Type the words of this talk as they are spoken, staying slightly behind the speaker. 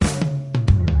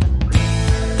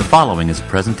following is a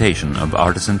presentation of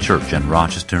Artisan Church in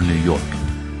Rochester, New York.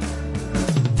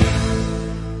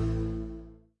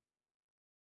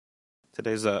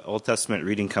 Today's Old Testament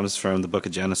reading comes from the book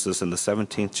of Genesis in the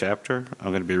 17th chapter.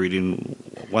 I'm going to be reading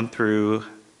 1 through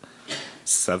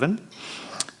 7,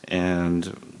 and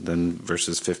then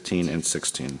verses 15 and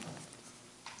 16.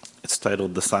 It's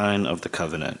titled, The Sign of the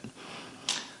Covenant.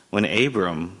 When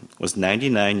Abram was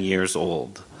 99 years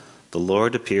old, the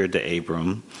Lord appeared to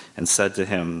Abram and said to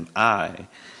him, I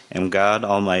am God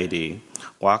Almighty.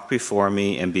 Walk before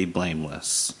me and be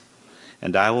blameless.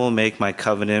 And I will make my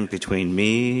covenant between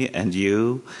me and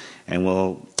you, and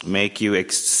will make you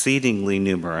exceedingly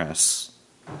numerous.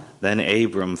 Then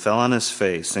Abram fell on his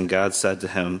face, and God said to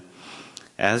him,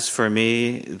 As for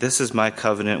me, this is my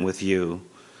covenant with you.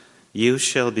 You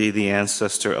shall be the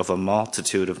ancestor of a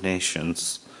multitude of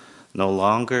nations. No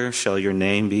longer shall your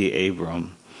name be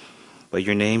Abram, but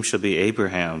your name shall be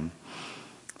Abraham.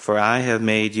 For I have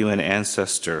made you an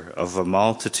ancestor of a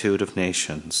multitude of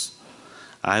nations.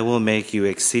 I will make you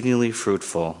exceedingly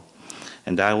fruitful,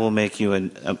 and I will make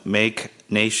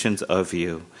nations of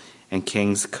you, and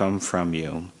kings come from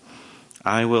you.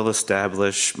 I will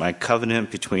establish my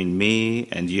covenant between me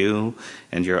and you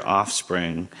and your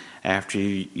offspring after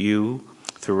you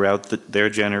throughout their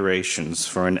generations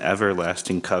for an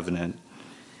everlasting covenant,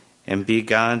 and be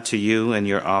God to you and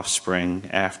your offspring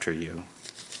after you.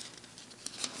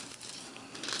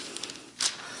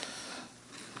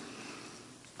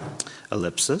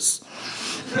 Ellipsis.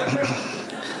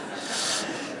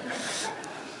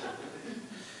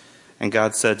 And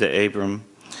God said to Abram,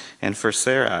 And for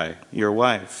Sarai, your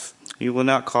wife, you will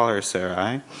not call her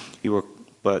Sarai,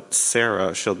 but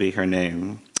Sarah shall be her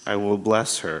name. I will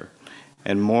bless her,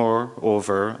 and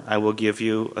moreover, I will give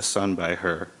you a son by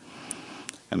her.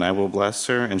 And I will bless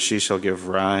her, and she shall give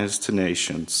rise to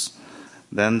nations.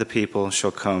 Then the people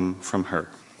shall come from her.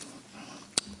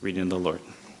 Reading the Lord.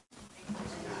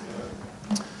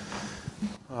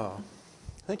 Oh,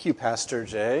 thank you, Pastor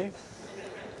Jay.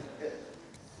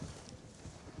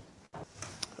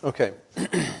 Okay,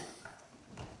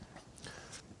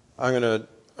 I'm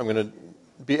gonna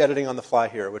be editing on the fly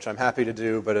here, which I'm happy to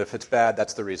do. But if it's bad,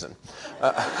 that's the reason.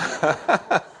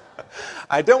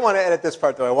 I don't want to edit this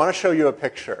part, though. I want to show you a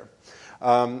picture.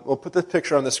 We'll put the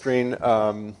picture on the screen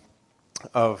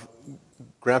of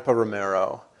Grandpa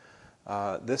Romero.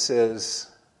 This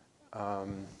is.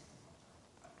 And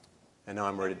now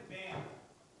I'm ready. Vamp.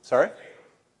 Sorry?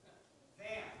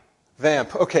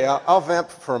 Vamp. Okay, I'll vamp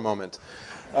for a moment.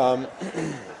 Did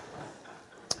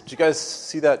you guys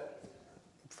see that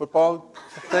football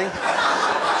thing?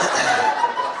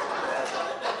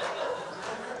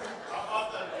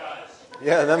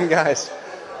 Yeah, them guys.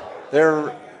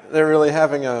 They're really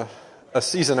having a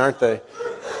season, aren't they?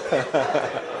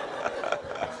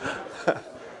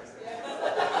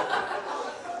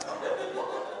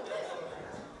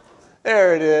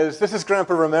 There it is. This is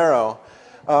Grandpa Romero.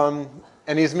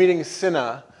 And he's meeting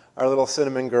Cinna, our little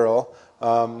cinnamon girl.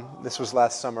 This was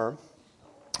last summer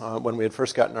when we had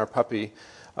first gotten our puppy.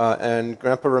 And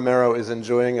Grandpa Romero is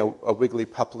enjoying a wiggly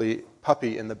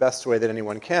puppy in the best way that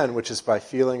anyone can, which is by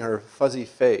feeling her fuzzy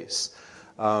face.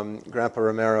 Grandpa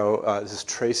Romero, this is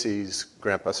Tracy's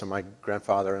grandpa, so my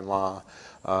grandfather-in-law.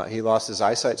 He lost his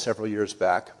eyesight several years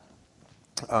back.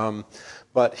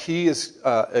 But he is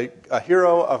a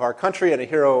hero of our country and a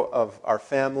hero of our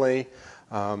family.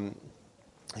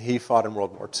 He fought in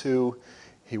World War II.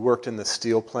 He worked in the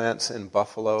steel plants in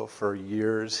Buffalo for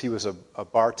years. He was a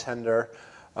bartender.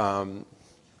 And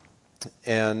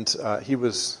he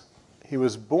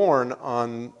was born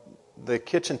on the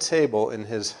kitchen table in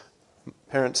his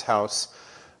parents' house,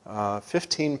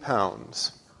 15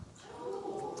 pounds.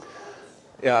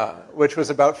 Yeah, which was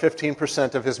about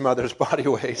 15% of his mother's body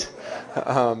weight.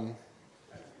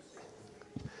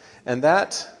 And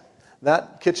that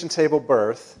kitchen table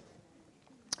birth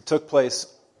took place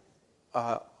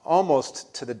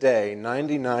almost to the day,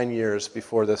 99 years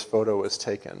before this photo was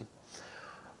taken.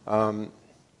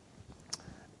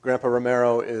 Grandpa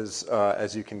Romero is,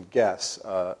 as you can guess,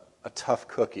 a tough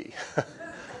cookie.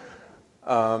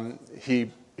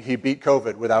 He beat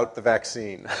COVID without the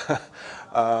vaccine.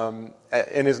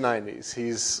 In his 90s,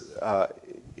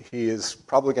 he is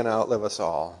probably going to outlive us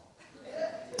all.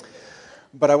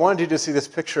 But I wanted you to see this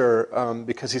picture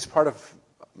because he's part of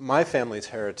my family's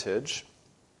heritage,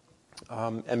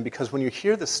 and because when you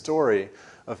hear the story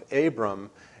of Abram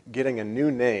getting a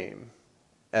new name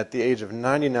at the age of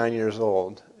 99 years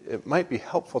old, it might be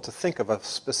helpful to think of a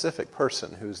specific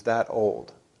person who's that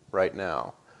old right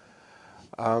now.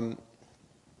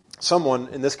 Someone,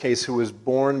 in this case, who was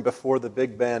born before the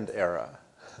big band era,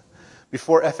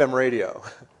 before FM radio.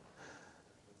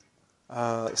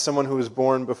 Someone who was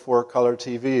born before color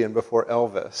TV and before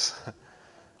Elvis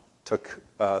took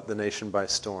the nation by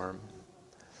storm.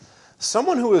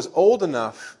 Someone who is old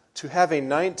enough to have a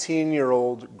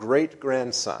 19-year-old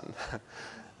great-grandson.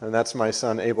 And that's my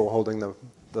son Abel holding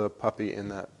the puppy in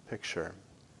that picture.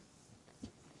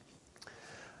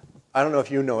 I don't know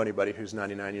if you know anybody who's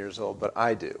 99 years old, but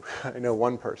I do. I know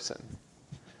one person.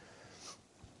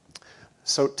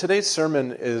 So today's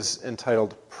sermon is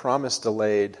entitled Promise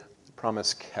Delayed,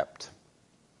 Promise Kept.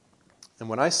 And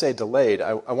when I say delayed,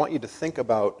 I want you to think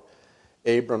about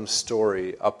Abram's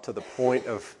story up to the point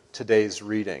of today's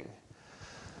reading.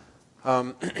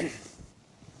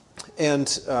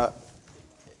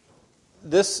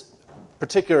 This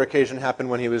particular occasion happened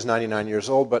when he was 99 years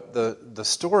old, but the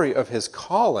story of his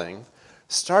calling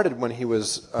started when he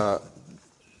was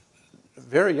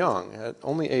very young, at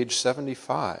only age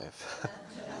 75.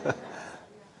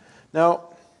 Now,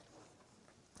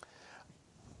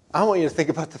 I want you to think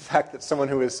about the fact that someone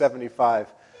who is 75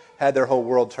 had their whole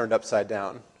world turned upside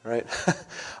down, right?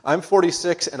 I'm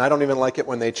 46, and I don't even like it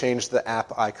when they change the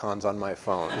app icons on my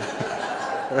phone.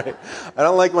 Right? I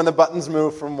don't like when the buttons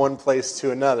move from one place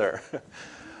to another.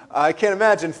 I can't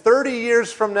imagine 30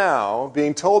 years from now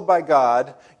being told by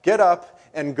God, get up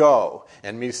and go.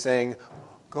 And me saying,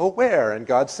 go where? And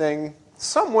God saying,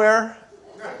 somewhere.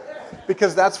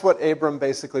 Because that's what Abram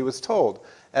basically was told.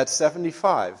 At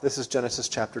 75, this is Genesis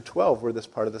chapter 12, where this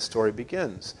part of the story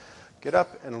begins. Get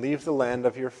up and leave the land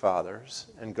of your fathers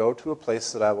and go to a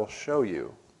place that I will show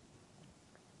you.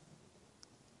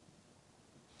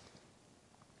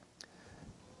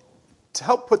 To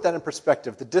help put that in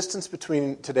perspective, the distance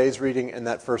between today's reading and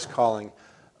that first calling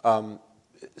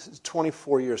is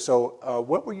 24 years. So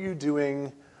what were you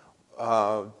doing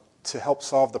to help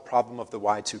solve the problem of the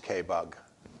Y2K bug?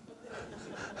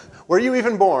 Were you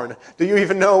even born? Do you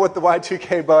even know what the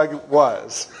Y2K bug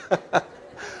was?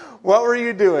 What were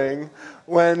you doing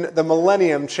when the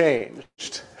millennium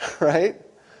changed, right?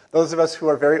 Those of us who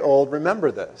are very old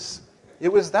remember this.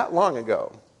 It was that long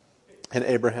ago in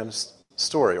Abraham's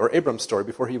story, or Abram's story,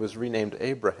 before he was renamed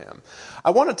Abraham.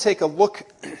 I want to take a look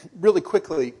really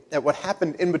quickly at what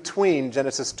happened in between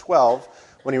Genesis 12,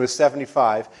 when he was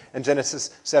 75, and Genesis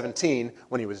 17,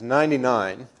 when he was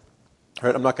 99. All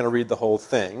right, I'm not going to read the whole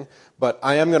thing, but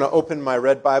I am going to open my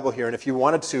red Bible here, and if you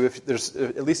wanted to, if there's,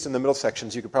 at least in the middle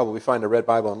sections, you could probably find a red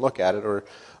Bible and look at it, or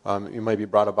you maybe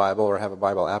brought a Bible or have a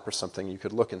Bible app or something, you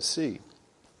could look and see.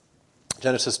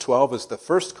 Genesis 12 is the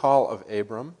first call of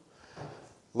Abram.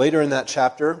 Later in that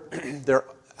chapter, they're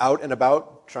out and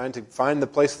about trying to find the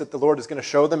place that the Lord is going to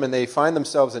show them, and they find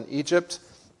themselves in Egypt.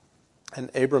 And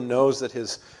Abram knows that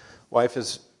his wife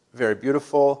is very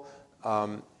beautiful,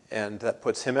 and that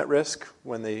puts him at risk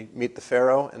when they meet the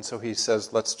Pharaoh. And so he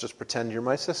says, let's just pretend you're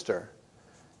my sister.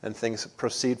 And things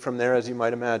proceed from there, as you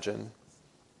might imagine.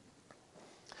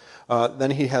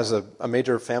 Then he has a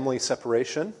major family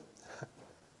separation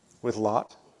with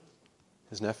Lot,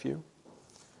 his nephew.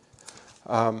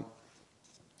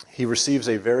 He receives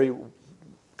a very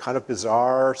kind of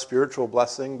bizarre spiritual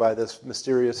blessing by this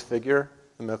mysterious figure,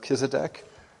 Melchizedek.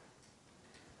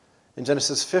 In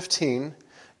Genesis 15,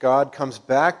 God comes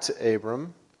back to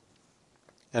Abram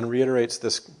and reiterates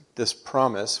this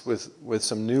promise with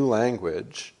some new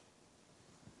language.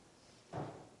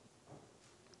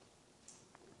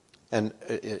 And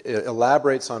it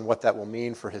elaborates on what that will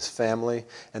mean for his family.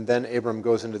 And then Abram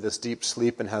goes into this deep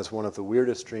sleep and has one of the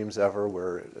weirdest dreams ever,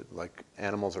 where like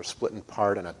animals are split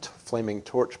apart and a flaming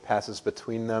torch passes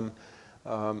between them,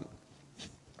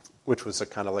 which was a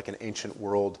kind of like an ancient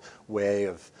world way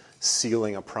of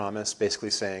sealing a promise, basically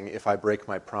saying, if I break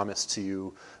my promise to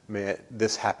you, may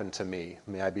this happen to me.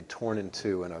 May I be torn in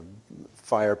two and a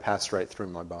fire pass right through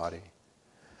my body.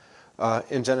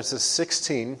 In Genesis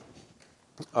 16,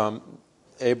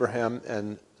 Abram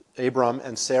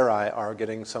and Sarai are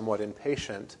getting somewhat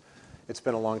impatient. It's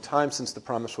been a long time since the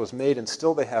promise was made, and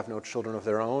still they have no children of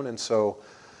their own. And so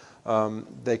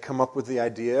they come up with the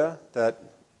idea that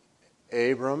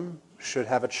Abram should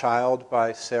have a child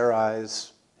by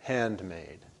Sarai's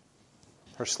handmaid,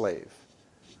 her slave,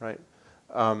 right?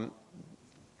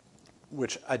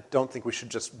 Which I don't think we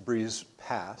should just breeze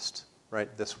past, right?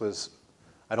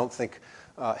 I don't think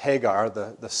Hagar,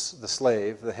 the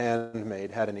slave, the handmaid,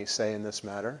 had any say in this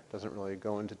matter. Doesn't really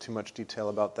go into too much detail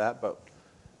about that, but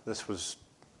this was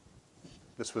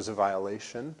a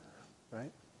violation,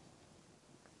 right?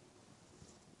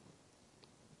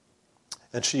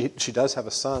 And she does have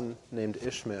a son named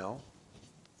Ishmael.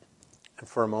 And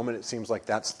for a moment it seems like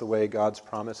that's the way God's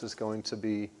promise is going to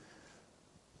be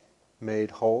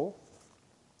made whole.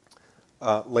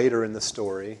 later in the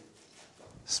story,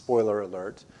 spoiler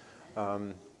alert,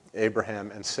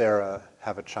 Abraham and Sarah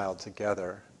have a child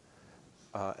together,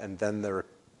 and then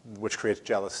which creates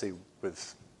jealousy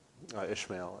with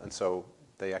Ishmael, and so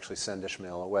they actually send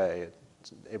Ishmael away.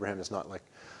 Abraham is not like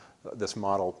this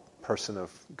model person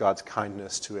of God's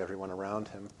kindness to everyone around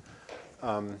him,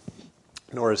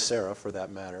 nor is Sarah, for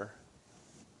that matter.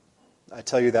 I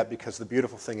tell you that because the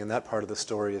beautiful thing in that part of the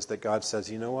story is that God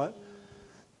says, you know what?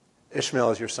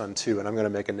 Ishmael is your son too, and I'm going to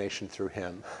make a nation through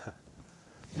him.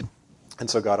 And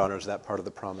so God honors that part of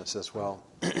the promise as well.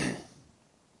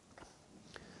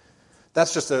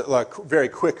 That's just a very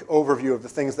quick overview of the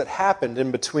things that happened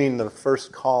in between the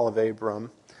first call of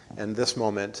Abram and this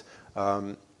moment,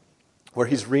 where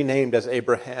he's renamed as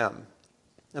Abraham.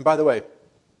 And by the way,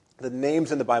 the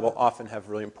names in the Bible often have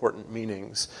really important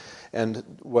meanings. And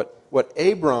what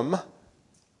Abram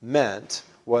meant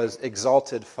was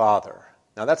exalted father.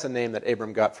 Now that's a name that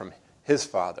Abram got from his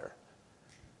father.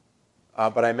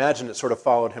 But I imagine it sort of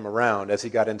followed him around as he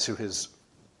got into his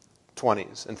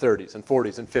 20s and 30s and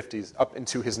 40s and 50s, up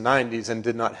into his 90s, and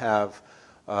did not have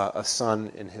a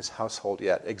son in his household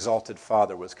yet. Exalted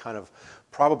father was kind of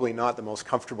probably not the most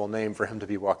comfortable name for him to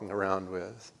be walking around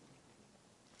with.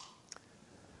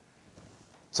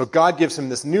 So God gives him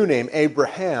this new name,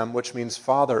 Abraham, which means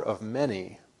father of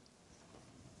many.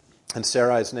 And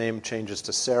Sarai's name changes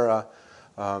to Sarah,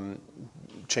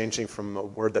 changing from a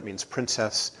word that means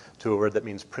princess to a word that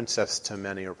means princess to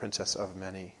many, or princess of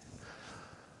many.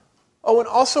 Oh, and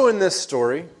also in this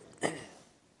story,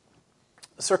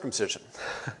 circumcision.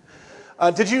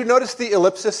 Did you notice the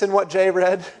ellipsis in what Jay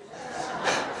read?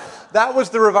 That was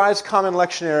the Revised Common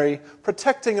Lectionary,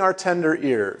 protecting our tender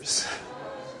ears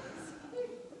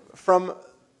from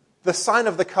the sign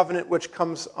of the covenant which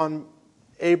comes on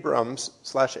Abraham's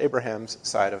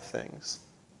side of things,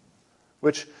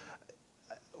 which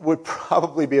would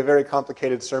probably be a very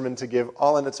complicated sermon to give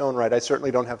all in its own right. I certainly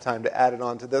don't have time to add it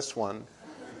on to this one.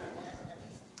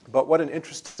 But what an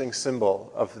interesting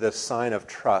symbol of this sign of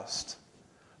trust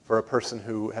for a person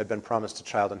who had been promised a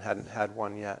child and hadn't had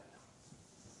one yet.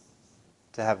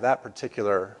 To have that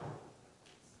particular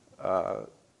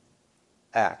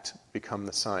act become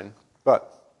the sign.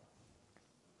 But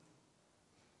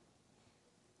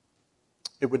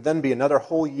it would then be another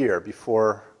whole year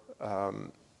before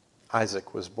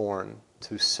Isaac was born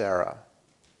to Sarah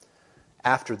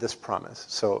after this promise.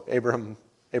 So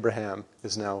Abraham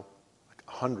is now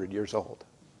 100 years old.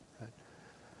 Right?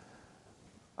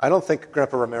 I don't think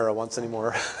Grandpa Romero wants any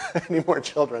more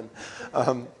children.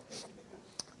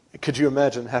 Could you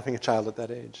imagine having a child at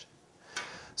that age?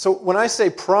 So when I say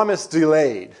promise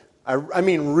delayed, I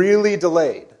mean really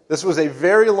delayed. This was a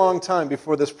very long time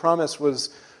before this promise was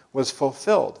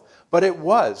fulfilled. But it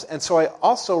was. And so I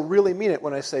also really mean it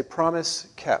when I say promise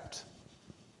kept.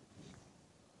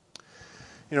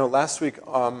 You know, last week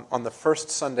on the first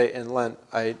Sunday in Lent,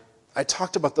 I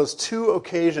talked about those two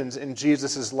occasions in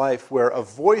Jesus' life where a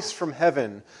voice from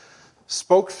heaven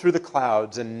spoke through the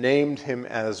clouds and named him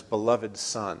as beloved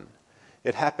Son.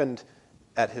 It happened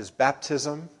at his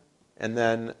baptism, and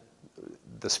then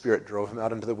the Spirit drove him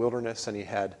out into the wilderness, and he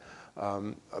had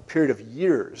a period of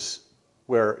years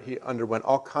where he underwent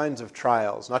all kinds of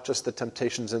trials, not just the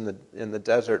temptations in the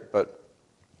desert, but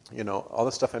you know all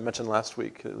the stuff I mentioned last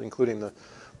week, including the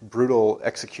brutal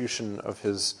execution of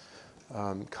his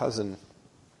cousin,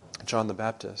 John the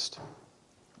Baptist.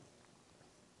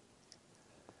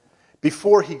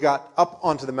 Before he got up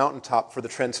onto the mountaintop for the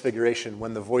transfiguration,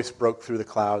 when the voice broke through the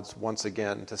clouds once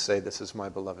again to say, "This is my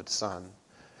beloved Son."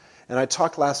 And I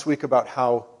talked last week about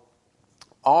how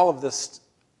all of this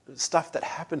stuff that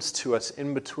happens to us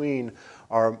in between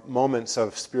our moments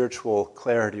of spiritual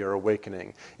clarity or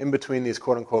awakening, in between these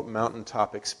quote-unquote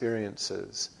mountaintop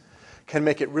experiences, can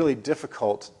make it really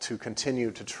difficult to continue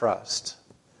to trust.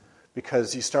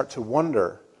 Because you start to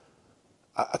wonder,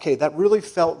 okay, that really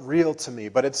felt real to me,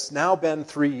 but it's now been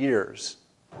 3 years,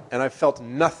 and I've felt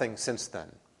nothing since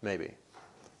then, maybe.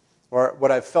 Or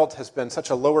what I've felt has been such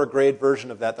a lower grade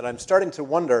version of that I'm starting to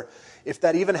wonder if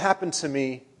that even happened to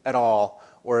me at all,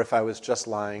 or if I was just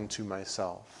lying to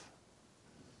myself.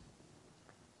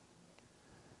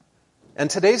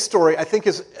 And today's story, I think,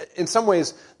 is in some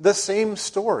ways the same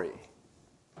story.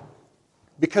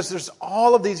 Because there's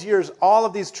all of these years, all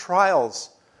of these trials,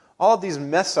 all of these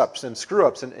mess-ups and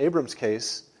screw-ups in Abram's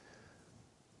case,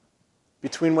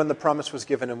 between when the promise was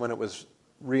given and when it was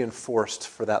reinforced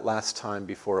for that last time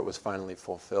before it was finally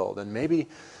fulfilled. And maybe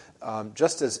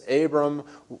just as Abram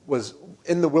was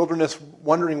in the wilderness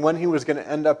wondering when he was going to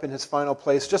end up in his final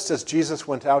place, just as Jesus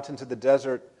went out into the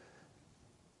desert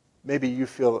maybe you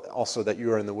feel also that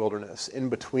you are in the wilderness, in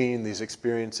between these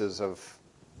experiences of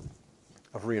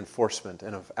reinforcement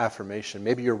and of affirmation.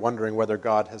 Maybe you're wondering whether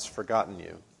God has forgotten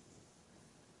you.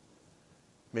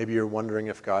 Maybe you're wondering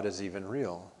if God is even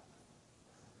real.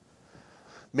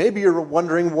 Maybe you're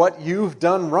wondering what you've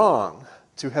done wrong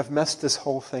to have messed this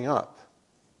whole thing up.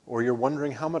 Or you're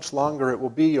wondering how much longer it will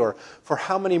be, or for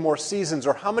how many more seasons,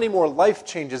 or how many more life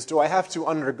changes do I have to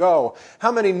undergo?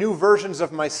 How many new versions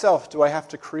of myself do I have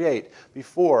to create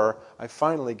before I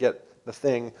finally get the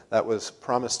thing that was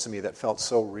promised to me that felt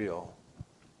so real?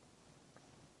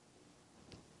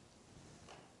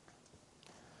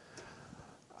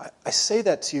 I say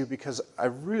that to you because I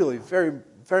really very,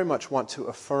 very much want to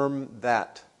affirm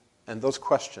that and those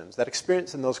questions, that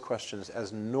experience and those questions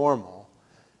as normal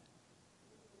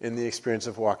in the experience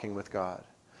of walking with God.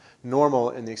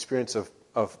 Normal in the experience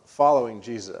of following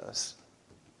Jesus.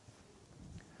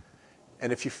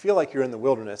 And if you feel like you're in the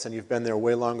wilderness and you've been there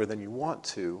way longer than you want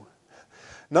to,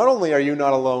 not only are you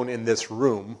not alone in this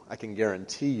room, I can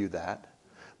guarantee you that,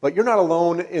 but you're not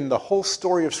alone in the whole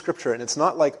story of Scripture. And it's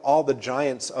not like all the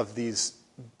giants of these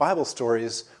Bible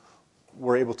stories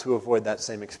were able to avoid that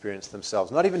same experience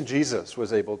themselves. Not even Jesus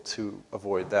was able to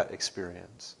avoid that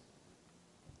experience.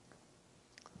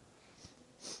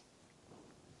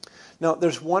 Now,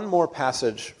 there's one more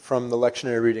passage from the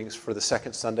lectionary readings for the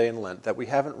second Sunday in Lent that we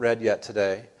haven't read yet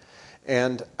today.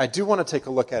 And I do want to take a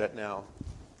look at it now,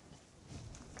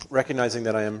 recognizing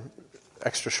that I am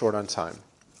extra short on time.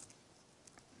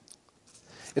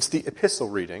 It's the epistle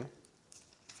reading,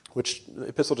 which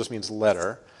epistle just means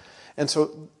letter. And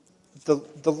so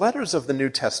the letters of the New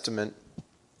Testament,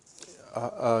 in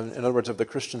other words, of the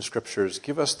Christian scriptures,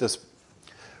 give us this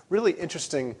really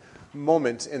interesting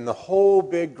moment in the whole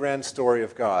big grand story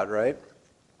of God, right?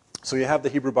 So you have the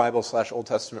Hebrew Bible / Old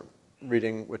Testament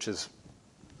reading, which is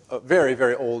a very,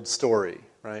 very old story,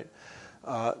 right?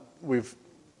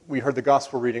 We heard the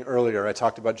gospel reading earlier. I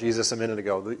talked about Jesus a minute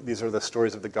ago. These are the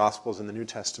stories of the Gospels in the New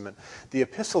Testament. The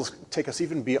epistles take us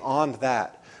even beyond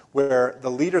that, where the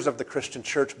leaders of the Christian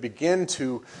church begin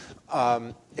to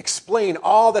explain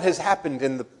all that has happened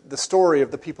in the story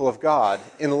of the people of God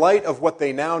in light of what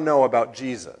they now know about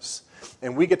Jesus.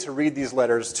 And we get to read these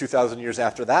letters 2,000 years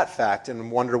after that fact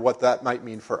and wonder what that might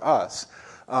mean for us.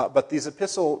 But these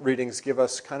epistle readings give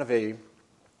us kind of a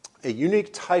unique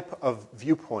type of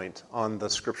viewpoint on the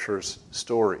Scripture's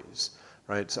stories,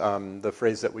 right? The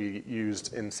phrase that we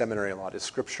used in seminary a lot is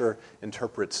Scripture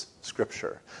interprets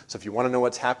Scripture. So if you want to know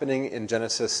what's happening in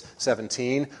Genesis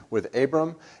 17 with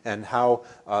Abram and how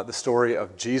the story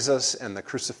of Jesus and the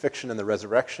crucifixion and the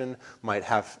resurrection might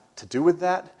have to do with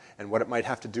that, and what it might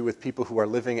have to do with people who are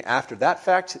living after that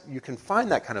fact, you can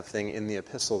find that kind of thing in the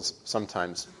epistles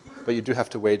sometimes. But you do have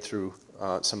to wade through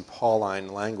some Pauline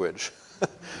language.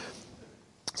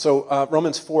 So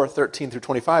Romans 4:13 through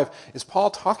 25 is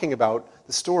Paul talking about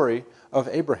the story of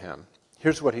Abraham.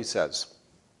 Here's what he says.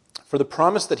 For the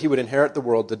promise that he would inherit the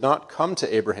world did not come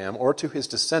to Abraham or to his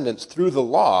descendants through the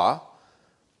law,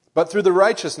 but through the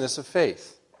righteousness of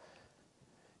faith.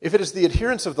 If it is the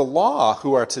adherents of the law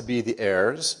who are to be the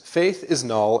heirs, faith is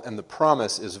null and the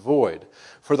promise is void.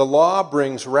 For the law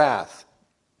brings wrath.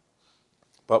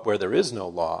 But where there is no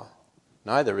law,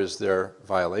 neither is there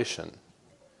violation.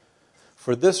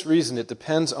 For this reason it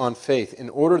depends on faith, in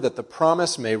order that the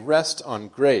promise may rest on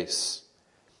grace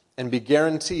and be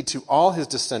guaranteed to all his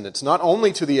descendants, not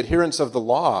only to the adherents of the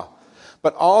law,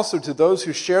 but also to those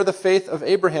who share the faith of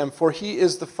Abraham, for he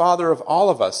is the father of all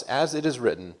of us, as it is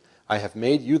written, I have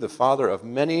made you the father of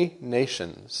many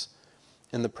nations,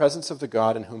 in the presence of the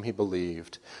God in whom he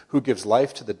believed, who gives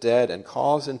life to the dead and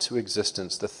calls into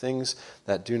existence the things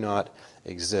that do not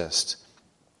exist.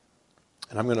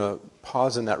 And I'm going to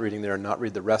pause in that reading there and not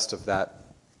read the rest of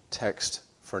that text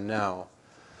for now.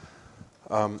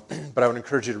 But I would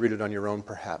encourage you to read it on your own,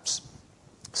 perhaps.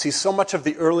 See, so much of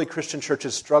the early Christian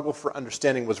church's struggle for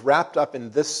understanding was wrapped up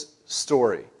in this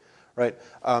story, right?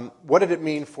 What did it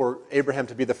mean for Abraham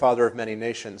to be the father of many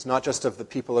nations, not just of the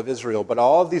people of Israel, but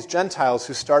all of these Gentiles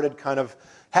who started kind of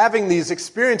having these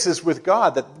experiences with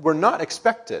God that were not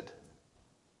expected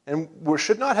and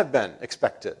should not have been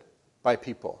expected by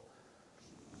people.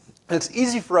 And it's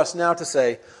easy for us now to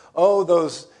say, oh,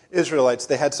 those Israelites,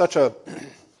 they had such an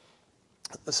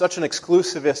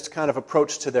exclusivist kind of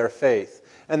approach to their faith.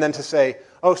 And then to say,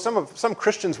 oh, some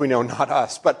Christians we know, not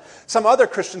us, but some other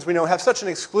Christians we know have such an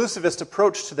exclusivist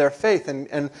approach to their faith.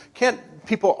 And can't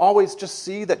people always just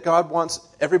see that God wants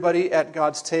everybody at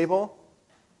God's table?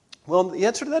 Well, the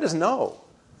answer to that is no.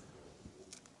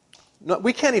 No,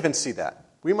 we can't even see that.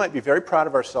 We might be very proud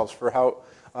of ourselves for how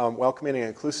welcoming and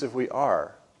inclusive we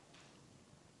are.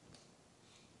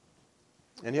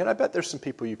 And yet I bet there's some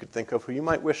people you could think of who you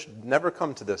might wish never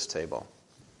come to this table.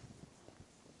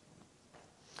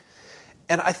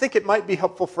 And I think it might be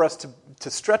helpful for us to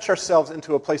stretch ourselves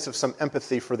into a place of some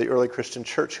empathy for the early Christian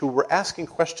church who were asking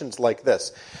questions like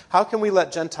this. How can we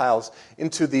let Gentiles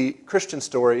into the Christian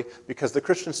story? Because the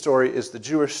Christian story is the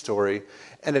Jewish story,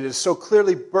 and it is so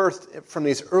clearly birthed from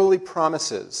these early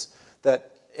promises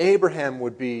that Abraham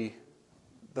would be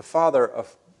the father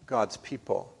of God's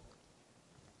people.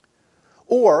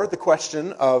 Or the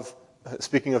question of,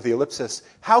 speaking of the ellipsis,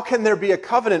 how can there be a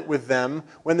covenant with them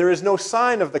when there is no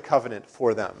sign of the covenant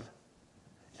for them?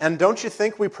 And don't you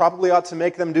think we probably ought to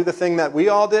make them do the thing that we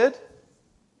all did?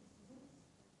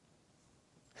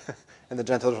 And the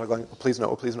Gentiles are going, oh, please no,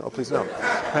 oh, please no, oh, please no.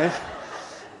 Right?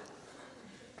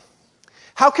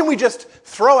 How can we just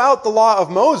throw out the law of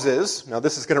Moses? Now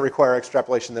this is going to require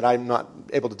extrapolation that I'm not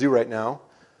able to do right now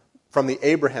from the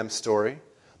Abraham story,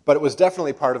 but it was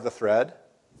definitely part of the thread.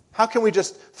 How can we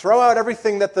just throw out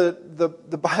everything that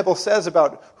the Bible says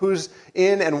about who's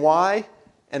in and why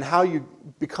and how you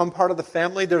become part of the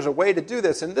family? There's a way to do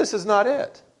this, and this is not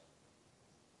it.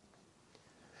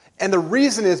 And the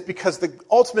reason is because the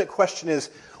ultimate question is,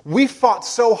 we fought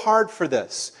so hard for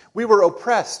this. We were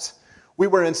oppressed. We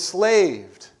were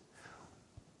enslaved.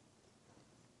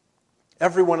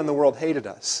 Everyone in the world hated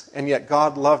us, and yet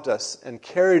God loved us and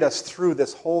carried us through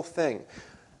this whole thing.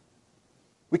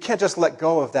 We can't just let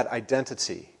go of that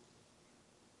identity.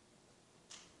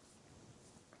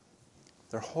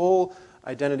 Their whole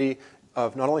identity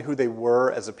of not only who they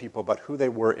were as a people, but who they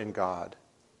were in God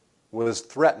was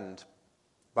threatened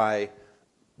by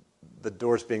the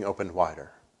doors being opened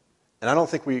wider. And I don't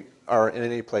think we are in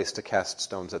any place to cast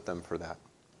stones at them for that.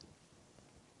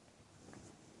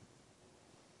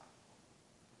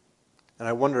 And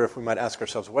I wonder if we might ask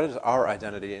ourselves, what is our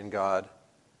identity in God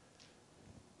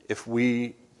if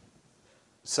we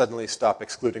suddenly stop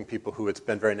excluding people who it's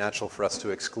been very natural for us to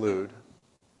exclude?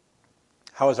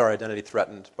 How is our identity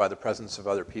threatened by the presence of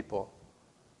other people?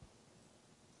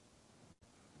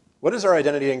 What is our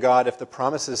identity in God if the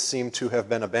promises seem to have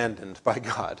been abandoned by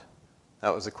God?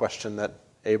 That was a question that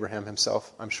Abraham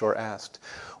himself, I'm sure, asked.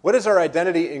 What is our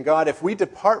identity in God if we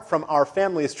depart from our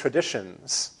family's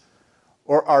traditions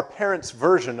or our parents'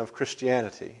 version of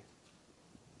Christianity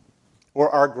or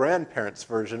our grandparents'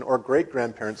 version or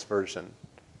great-grandparents' version?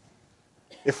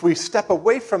 If we step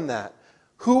away from that,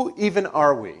 who even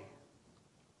are we?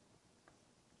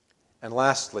 And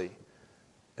lastly,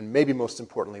 and maybe most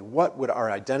importantly, what would our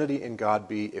identity in God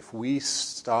be if we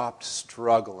stopped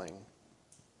struggling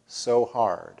so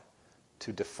hard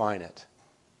to define it,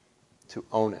 to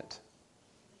own it,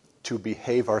 to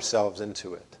behave ourselves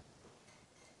into it,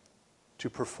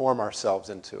 to perform ourselves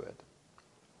into it?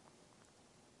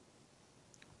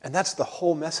 And that's the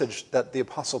whole message that the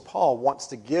Apostle Paul wants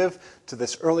to give to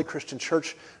this early Christian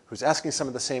church who's asking some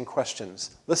of the same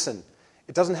questions. Listen,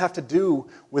 it doesn't have to do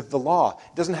with the law.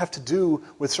 It doesn't have to do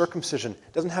with circumcision.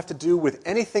 It doesn't have to do with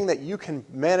anything that you can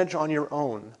manage on your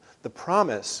own. The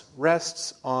promise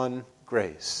rests on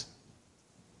grace.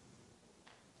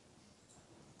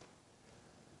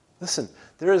 Listen,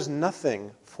 there is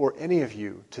nothing for any of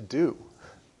you to do.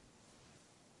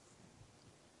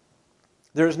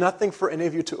 There is nothing for any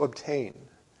of you to obtain.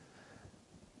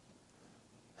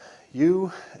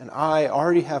 You and I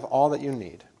already have all that you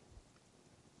need.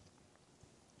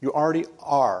 You already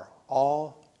are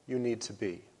all you need to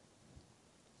be.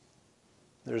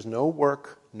 There's no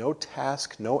work, no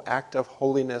task, no act of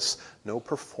holiness, no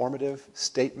performative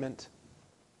statement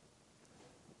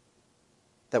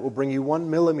that will bring you 1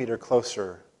 millimeter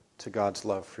closer to God's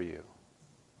love for you,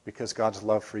 because God's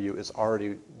love for you is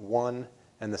already one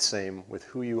and the same with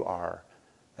who you are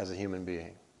as a human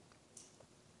being.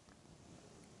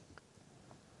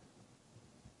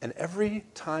 And every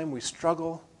time we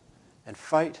struggle and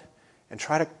fight and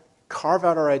try to carve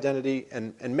out our identity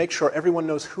and make sure everyone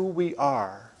knows who we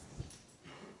are,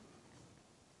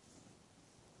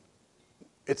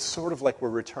 it's sort of like we're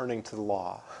returning to the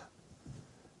law.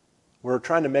 We're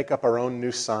trying to make up our own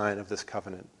new sign of this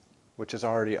covenant, which is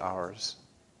already ours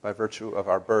by virtue of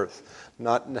our birth,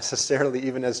 not necessarily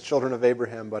even as children of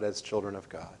Abraham, but as children of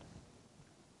God.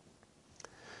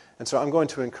 And so I'm going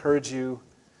to encourage you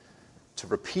to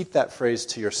repeat that phrase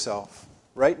to yourself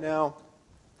right now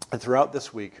and throughout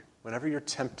this week. Whenever you're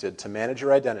tempted to manage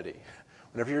your identity,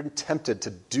 whenever you're tempted to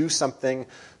do something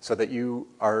so that you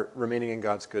are remaining in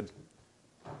God's good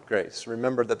grace,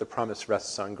 remember that the promise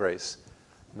rests on grace,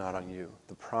 not on you.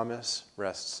 The promise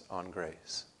rests on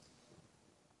grace.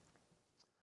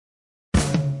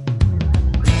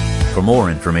 For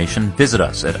more information, visit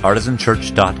us at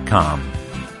artisanchurch.com.